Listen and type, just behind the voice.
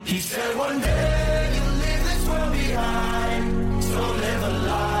He said one day you'll leave this world behind, so live a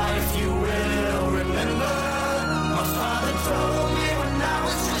life you will remember. My father told me when I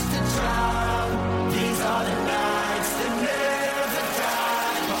was just a child, these are the nights that never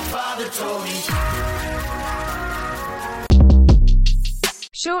die. My father told me.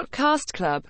 Short Cast Club.